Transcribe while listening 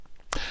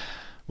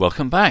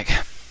Welcome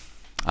back.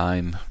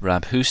 I'm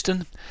Rab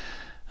Houston,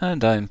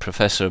 and I'm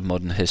Professor of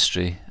Modern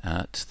History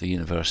at the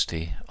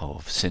University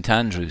of St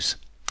Andrews.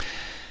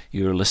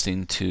 You're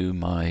listening to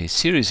my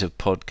series of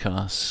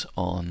podcasts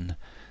on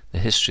the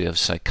history of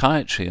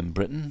psychiatry in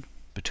Britain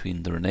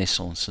between the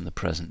Renaissance and the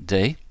present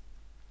day.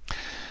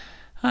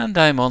 And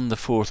I'm on the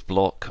fourth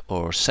block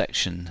or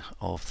section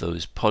of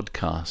those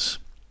podcasts.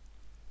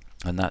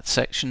 And that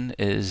section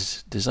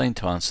is designed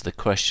to answer the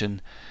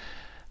question,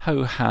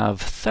 how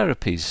have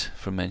therapies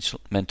for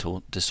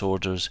mental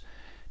disorders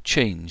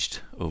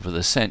changed over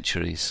the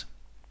centuries?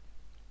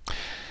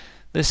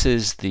 This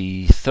is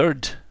the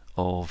third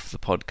of the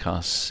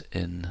podcasts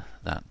in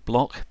that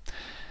block,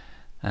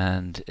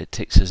 and it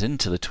takes us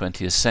into the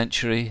 20th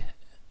century.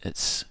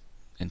 It's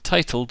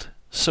entitled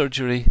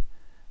Surgery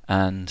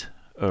and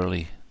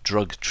Early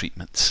Drug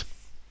Treatments.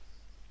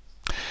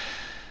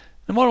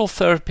 The moral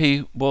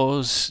therapy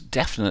was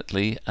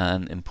definitely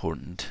an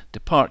important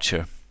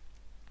departure.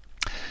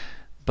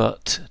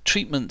 But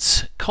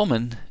treatments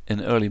common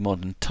in early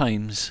modern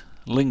times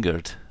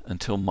lingered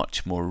until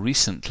much more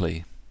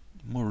recently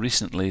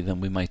than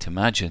we might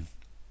imagine.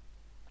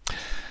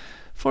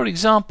 For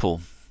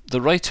example, the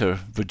writer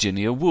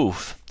Virginia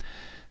Woolf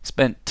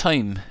spent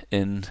time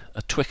in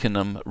a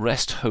Twickenham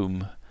rest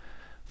home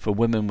for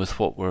women with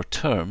what were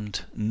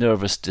termed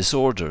nervous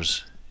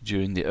disorders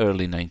during the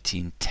early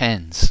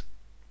 1910s.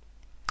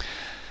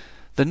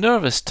 The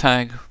nervous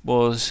tag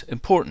was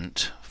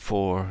important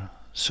for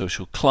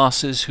social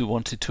classes who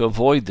wanted to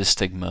avoid the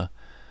stigma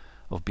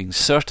of being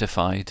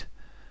certified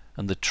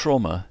and the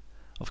trauma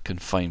of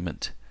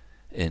confinement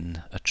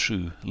in a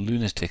true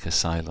lunatic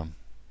asylum.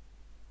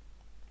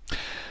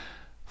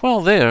 While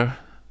there,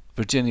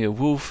 Virginia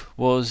Woolf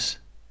was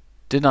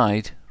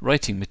denied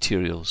writing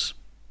materials,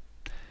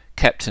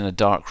 kept in a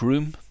dark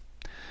room,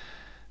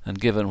 and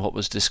given what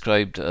was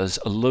described as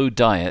a low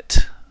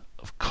diet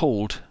of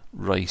cold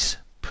rice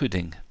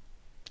pudding.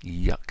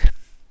 Yuck.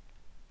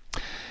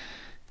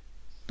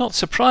 Not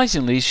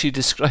surprisingly, she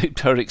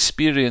described her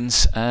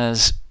experience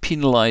as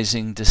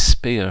penalising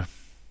despair,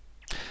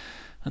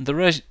 and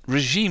the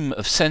regime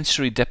of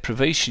sensory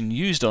deprivation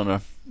used on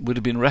her would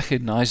have been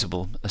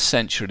recognisable a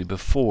century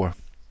before.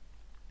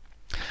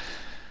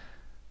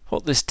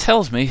 What this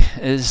tells me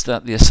is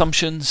that the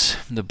assumptions,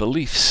 the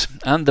beliefs,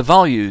 and the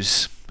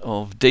values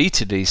of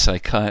day-to-day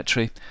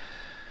psychiatry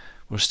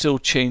were still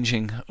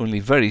changing only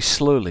very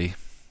slowly,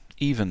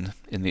 even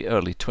in the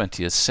early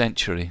 20th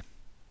century.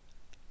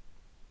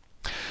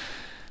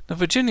 Now,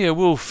 Virginia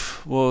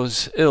Woolf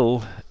was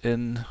ill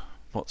in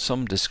what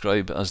some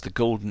describe as the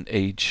golden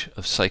age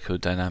of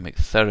psychodynamic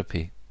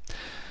therapy.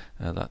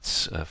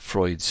 That's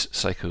Freud's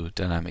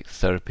psychodynamic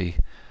therapy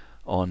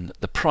on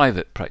the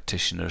private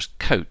practitioner's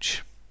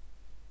couch.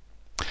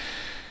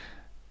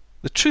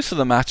 The truth of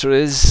the matter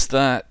is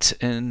that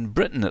in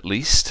Britain at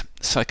least,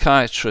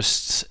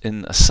 psychiatrists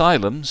in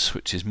asylums,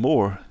 which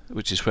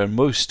is where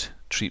most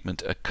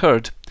treatment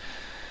occurred,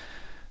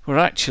 were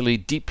actually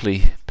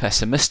deeply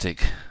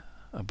pessimistic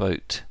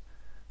about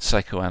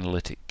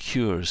psychoanalytic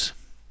cures.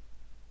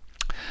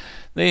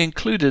 They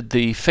included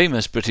the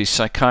famous British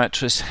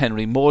psychiatrist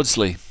Henry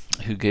Maudsley,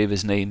 who gave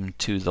his name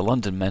to the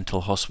London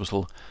Mental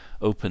Hospital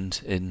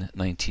opened in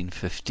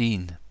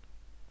 1915.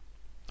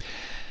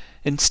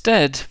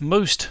 Instead,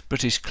 most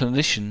British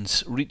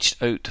clinicians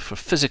reached out for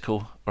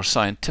physical or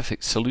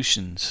scientific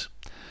solutions.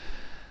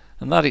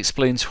 And that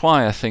explains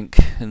why I think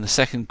in the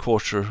second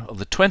quarter of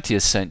the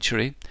 20th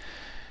century,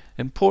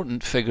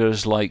 important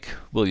figures like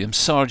William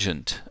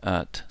Sargent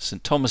at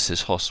St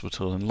Thomas's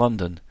Hospital in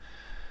London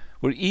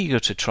were eager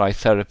to try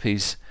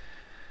therapies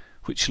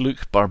which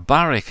look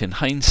barbaric in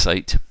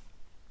hindsight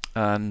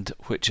and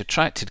which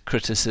attracted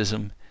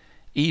criticism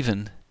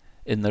even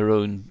in their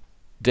own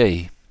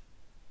day.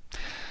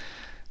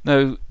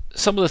 Now,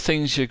 some of the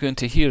things you're going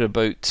to hear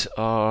about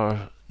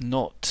are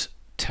not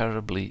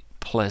terribly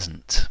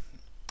pleasant.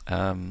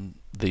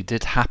 They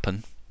did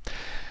happen.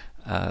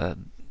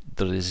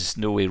 There is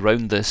no way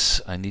around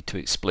this. I need to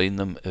explain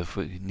them because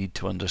we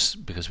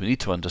need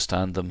to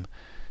understand them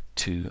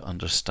to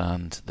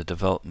understand the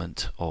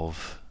development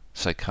of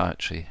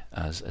psychiatry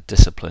as a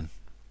discipline.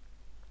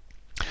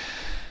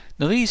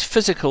 Now, these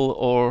physical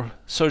or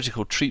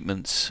surgical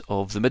treatments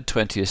of the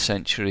mid-20th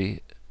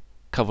century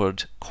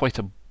covered quite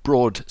a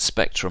broad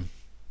spectrum.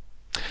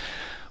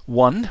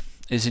 One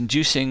is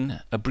inducing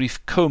a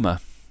brief coma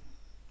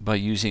by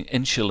using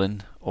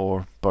insulin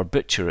or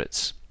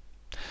barbiturates.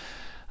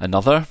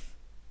 Another,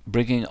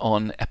 bringing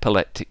on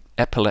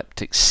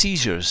epileptic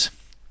seizures.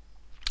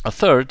 A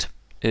third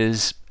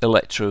is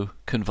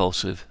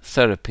electroconvulsive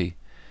therapy,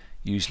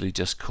 usually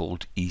just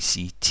called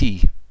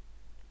ECT.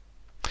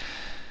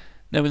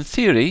 Now, in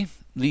theory,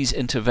 these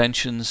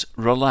interventions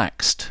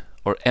relaxed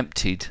or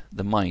emptied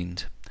the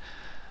mind,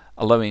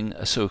 allowing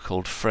a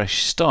so-called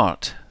fresh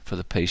start for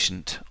the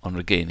patient on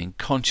regaining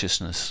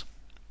consciousness.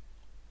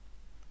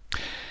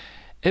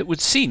 It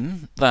would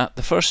seem that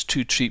the first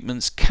two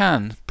treatments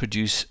can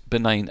produce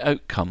benign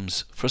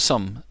outcomes for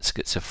some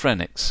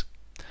schizophrenics.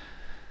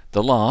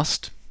 The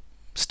last,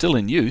 still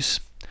in use,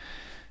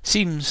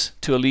 seems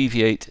to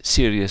alleviate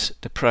serious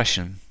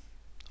depression.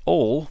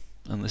 All,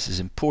 and this is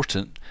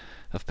important,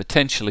 have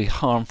potentially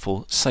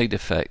harmful side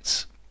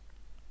effects.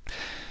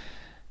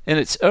 In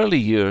its early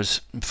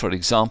years, for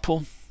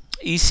example,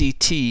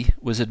 ECT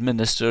was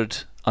administered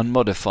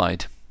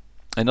unmodified,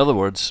 in other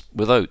words,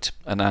 without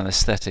an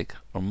anaesthetic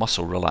or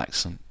muscle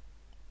relaxant.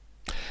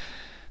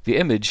 The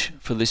image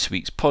for this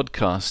week's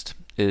podcast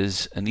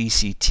is an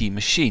ECT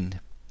machine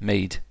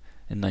made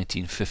in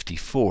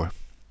 1954.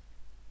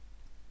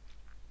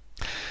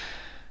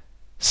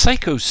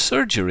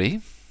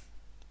 Psychosurgery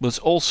was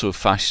also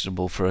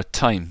fashionable for a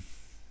time.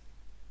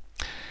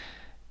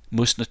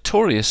 Most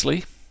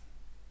notoriously,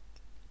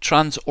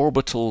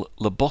 transorbital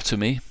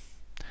lobotomy,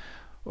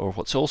 or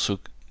what's also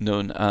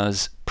known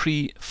as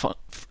prefrontal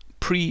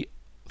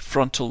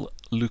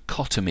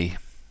leucotomy.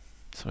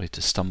 Sorry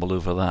to stumble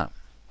over that.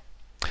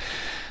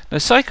 Now,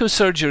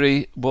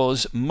 psychosurgery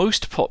was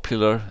most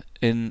popular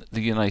in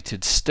the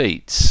United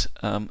States.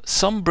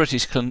 Some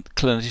British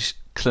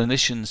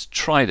clinicians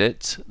tried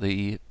it.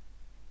 The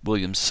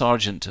William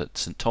Sargent at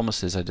St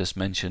Thomas's I just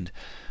mentioned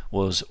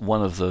was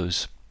one of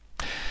those.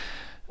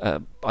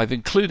 I've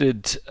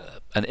included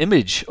an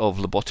image of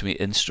lobotomy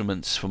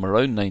instruments from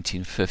around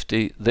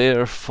 1950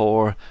 there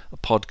for a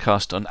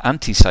podcast on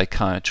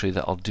anti-psychiatry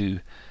that I'll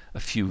do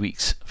a few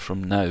weeks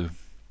from now.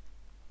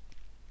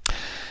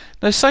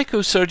 Now,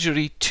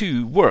 psychosurgery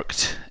too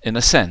worked in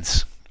a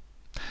sense.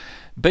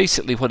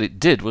 Basically what it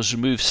did was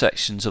remove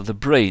sections of the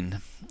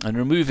brain, and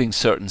removing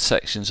certain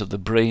sections of the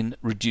brain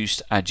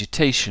reduced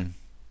agitation.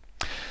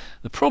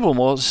 The problem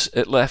was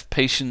it left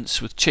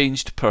patients with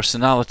changed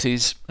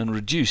personalities and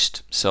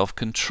reduced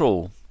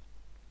self-control.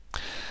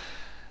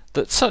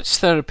 That such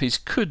therapies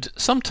could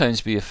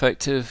sometimes be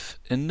effective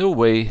in no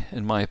way,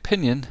 in my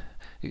opinion,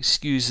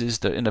 excuses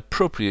their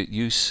inappropriate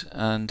use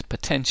and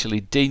potentially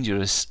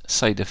dangerous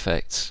side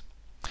effects.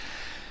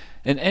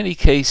 In any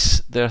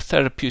case, their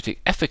therapeutic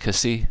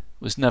efficacy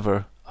was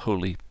never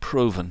wholly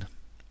proven.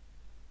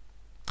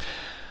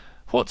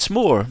 What's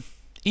more,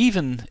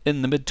 even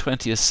in the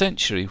mid-20th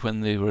century,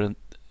 when they were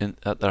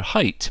at their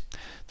height,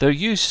 their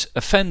use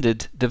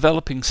offended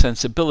developing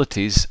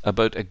sensibilities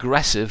about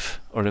aggressive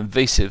or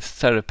invasive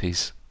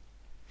therapies.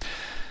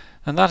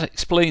 And that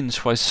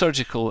explains why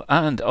surgical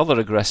and other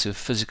aggressive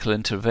physical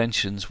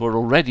interventions were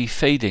already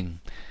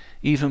fading,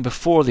 even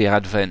before the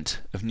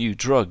advent of new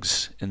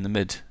drugs in the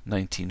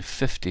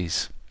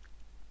mid-1950s.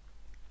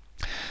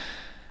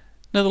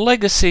 Now, the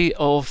legacy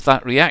of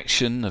that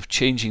reaction of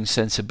changing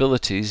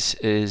sensibilities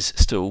is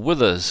still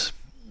with us.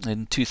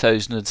 In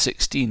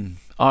 2016,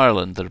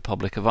 Ireland, the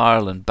Republic of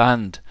Ireland,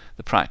 banned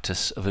the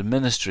practice of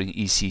administering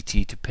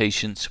ECT to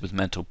patients with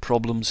mental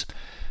problems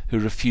who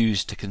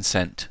refused to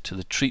consent to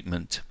the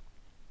treatment.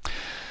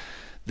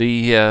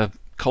 The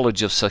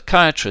College of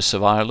Psychiatrists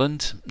of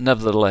Ireland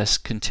nevertheless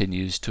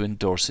continues to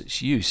endorse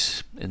its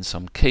use in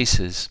some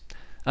cases,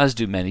 as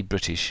do many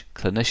British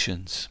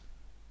clinicians.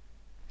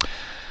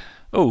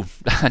 Oh,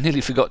 I nearly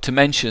forgot to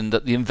mention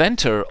that the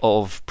inventor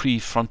of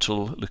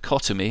prefrontal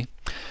leucotomy,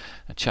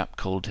 a chap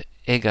called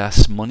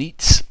Egas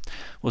Moniz,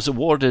 was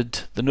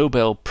awarded the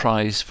Nobel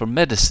Prize for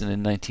Medicine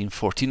in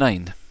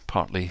 1949,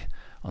 partly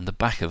on the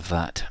back of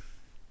that.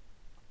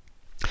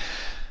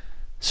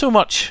 So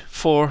much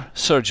for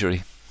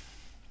surgery.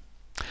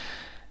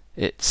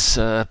 It's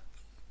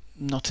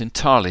not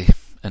entirely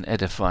an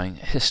edifying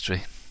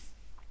history.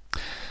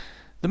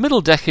 The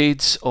middle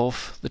decades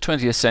of the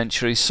 20th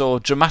century saw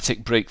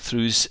dramatic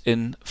breakthroughs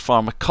in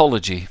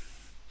pharmacology,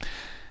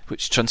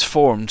 which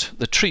transformed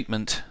the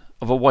treatment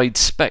of a wide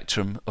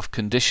spectrum of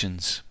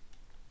conditions.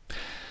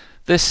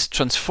 This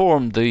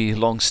transformed the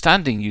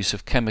long-standing use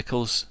of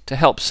chemicals to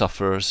help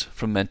sufferers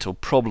from mental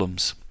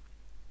problems.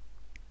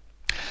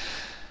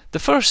 The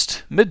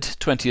first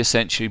mid-20th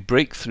century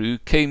breakthrough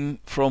came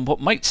from what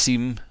might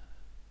seem,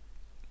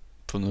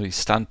 from the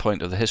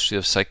standpoint of the history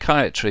of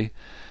psychiatry,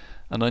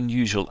 an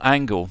unusual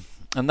angle,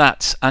 and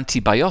that's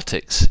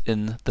antibiotics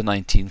in the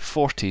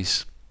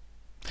 1940s.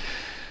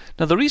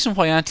 Now, the reason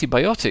why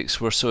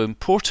antibiotics were so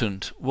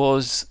important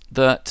was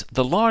that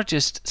the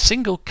largest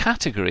single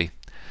category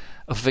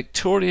of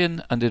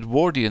Victorian and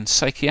Edwardian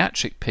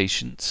psychiatric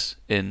patients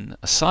in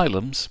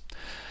asylums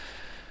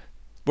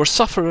were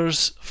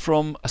sufferers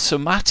from a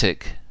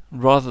somatic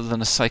rather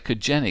than a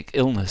psychogenic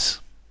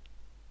illness.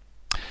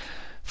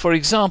 For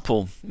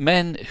example,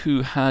 men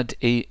who had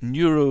a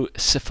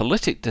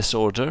neurosyphilitic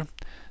disorder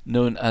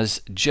known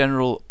as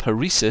general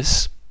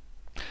paresis,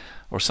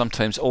 or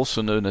sometimes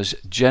also known as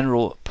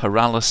general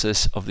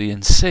paralysis of the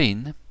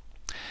insane,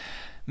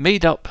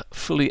 made up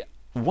fully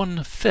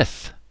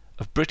 1/5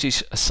 of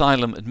British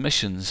asylum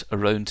admissions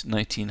around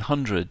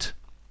 1900.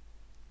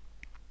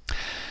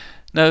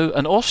 Now,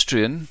 an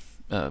Austrian,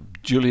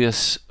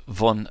 Julius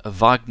von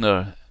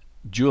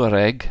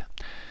Wagner-Jauregg,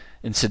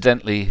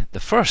 incidentally the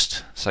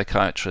first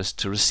psychiatrist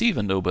to receive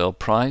a Nobel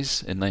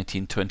Prize in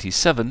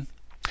 1927,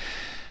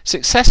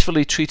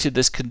 successfully treated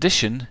this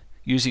condition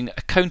using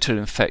a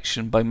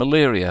counter-infection by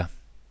malaria.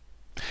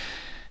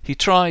 He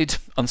tried,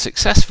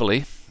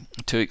 unsuccessfully,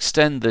 to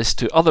extend this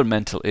to other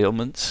mental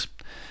ailments,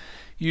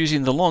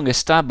 using the long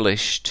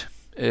established,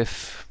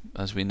 if,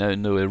 as we now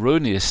know,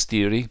 erroneous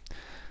theory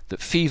that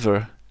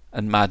fever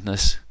and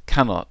madness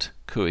cannot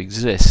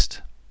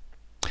coexist.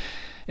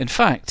 In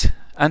fact,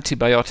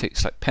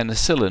 antibiotics like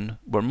penicillin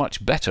were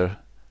much better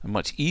and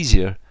much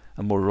easier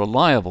and more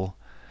reliable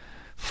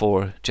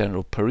for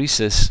general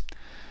paresis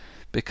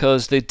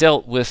because they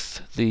dealt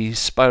with the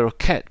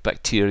spirochete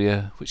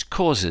bacteria which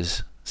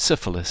causes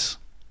syphilis.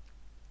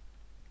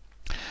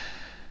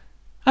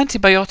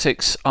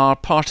 Antibiotics are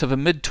part of a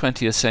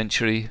mid-20th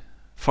century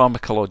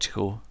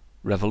pharmacological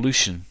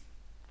revolution.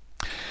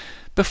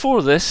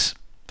 Before this,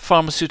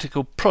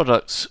 pharmaceutical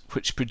products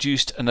which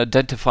produced an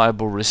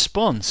identifiable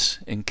response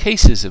in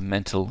cases of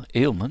mental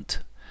ailment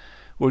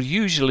were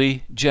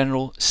usually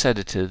general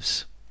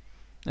sedatives.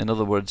 In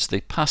other words,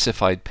 they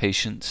pacified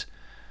patients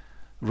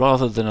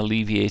rather than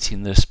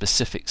alleviating their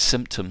specific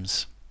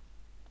symptoms.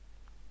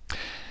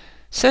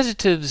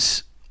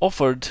 Sedatives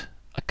offered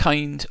a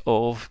kind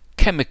of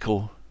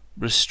chemical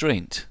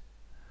restraint,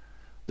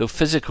 though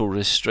physical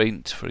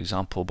restraint, for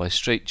example by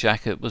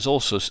straitjacket, was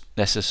also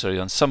necessary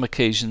on some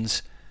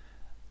occasions.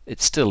 It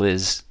still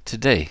is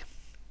today.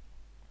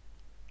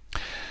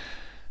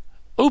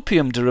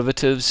 Opium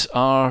derivatives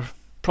are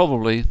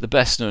probably the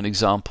best known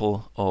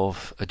example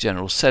of a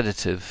general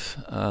sedative.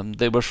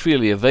 They were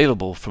freely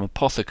available from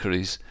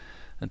apothecaries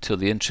until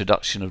the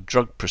introduction of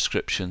drug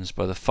prescriptions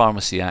by the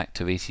Pharmacy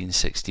Act of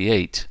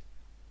 1868.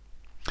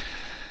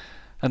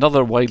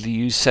 Another widely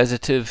used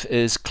sedative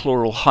is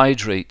chloral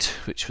hydrate,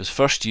 which was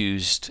first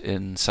used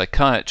in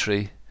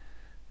psychiatry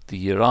the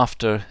year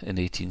after, in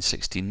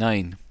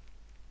 1869.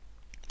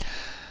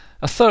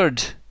 A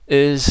third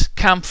is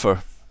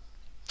camphor.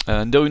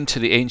 Known to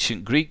the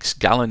ancient Greeks,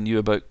 Galen knew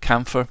about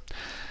camphor,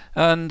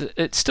 and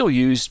it's still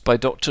used by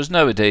doctors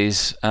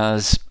nowadays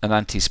as an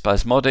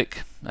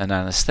antispasmodic, an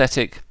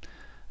anesthetic,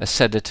 a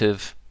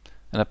sedative,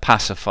 and a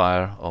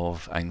pacifier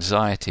of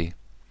anxiety.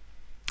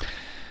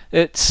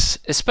 It's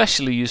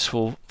especially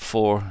useful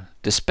for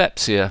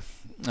dyspepsia,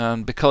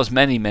 and because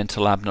many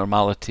mental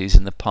abnormalities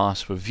in the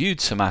past were viewed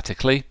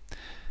somatically,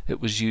 it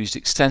was used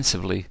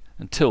extensively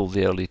until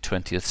the early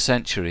 20th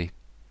century.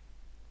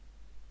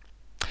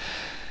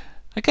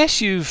 I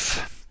guess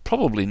you've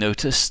probably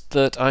noticed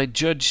that I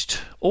judged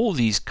all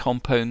these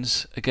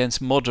compounds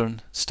against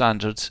modern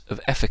standards of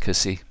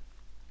efficacy.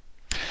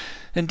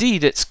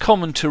 Indeed, it's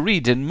common to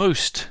read in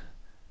most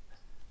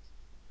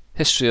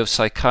history of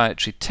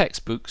psychiatry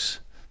textbooks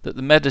that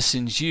the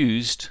medicines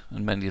used,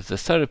 and many of the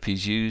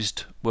therapies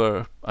used,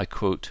 were, I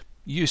quote,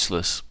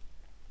 useless.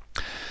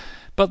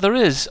 But there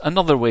is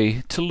another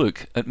way to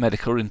look at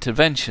medical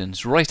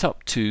interventions right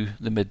up to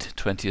the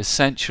mid-20th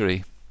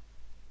century.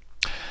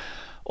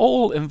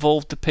 All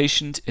involved the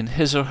patient in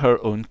his or her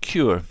own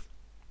cure,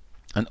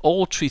 and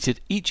all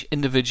treated each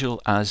individual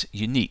as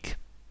unique.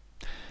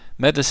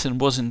 Medicine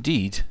was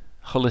indeed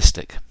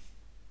holistic.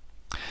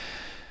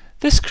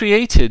 This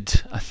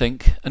created, I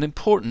think, an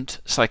important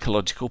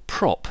psychological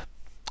prop,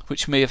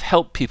 which may have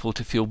helped people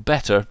to feel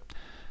better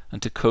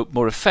and to cope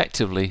more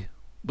effectively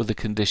with the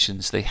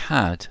conditions they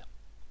had.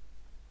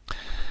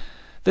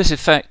 This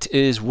effect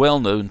is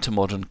well known to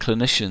modern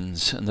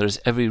clinicians, and there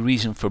is every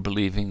reason for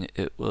believing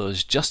it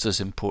was just as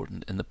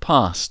important in the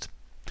past,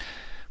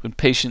 when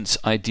patients'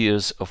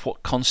 ideas of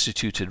what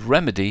constituted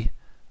remedy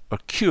or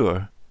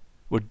cure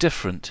were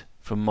different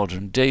from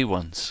modern day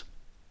ones.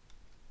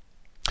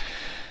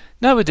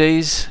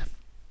 Nowadays,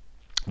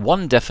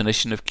 one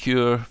definition of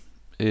cure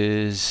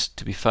is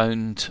to be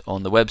found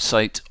on the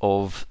website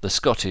of the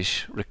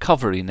Scottish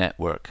Recovery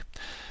Network,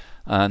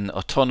 an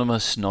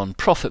autonomous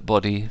non-profit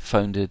body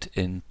founded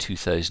in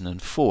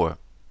 2004.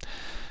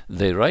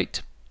 They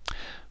write,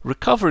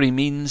 "Recovery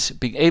means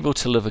being able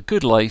to live a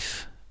good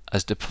life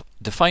as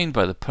defined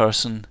by the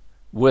person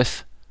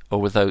with or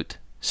without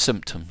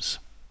symptoms."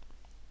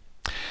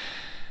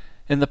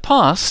 In the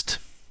past,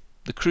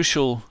 the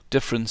crucial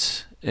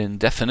differences in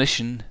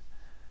definition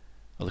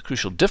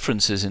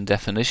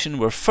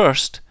were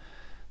first,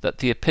 that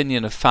the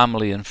opinion of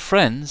family and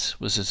friends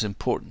was as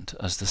important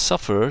as the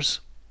sufferers,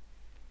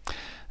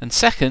 and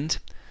second,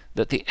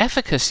 that the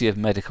efficacy of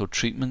medical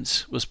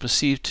treatments was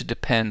perceived to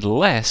depend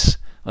less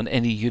on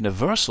any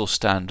universal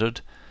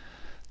standard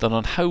than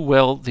on how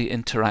well they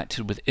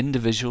interacted with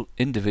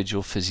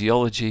individual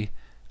physiology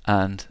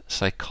and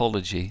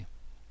psychology.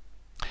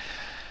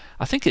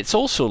 I think it's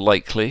also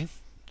likely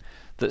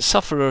that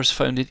sufferers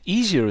found it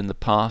easier in the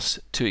past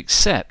to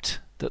accept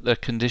that their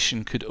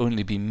condition could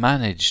only be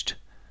managed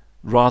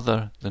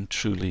rather than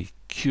truly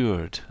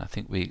cured. I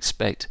think we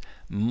expect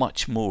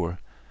much more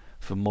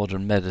from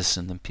modern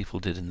medicine than people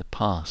did in the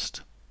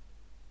past.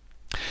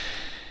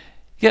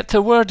 Yet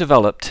there were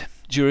developed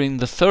during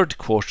the third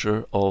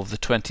quarter of the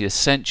 20th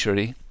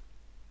century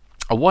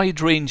a wide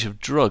range of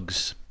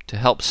drugs to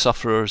help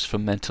sufferers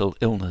from mental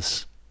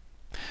illness.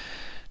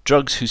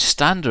 Drugs whose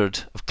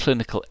standard of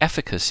clinical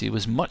efficacy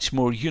was much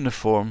more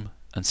uniform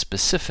and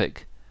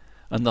specific,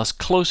 and thus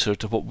closer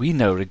to what we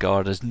now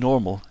regard as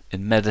normal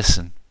in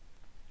medicine.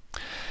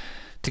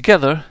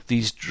 Together,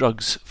 these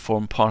drugs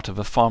form part of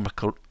a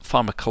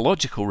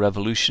pharmacological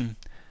revolution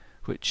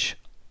which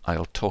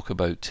I'll talk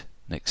about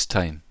next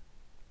time.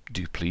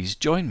 Do please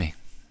join me.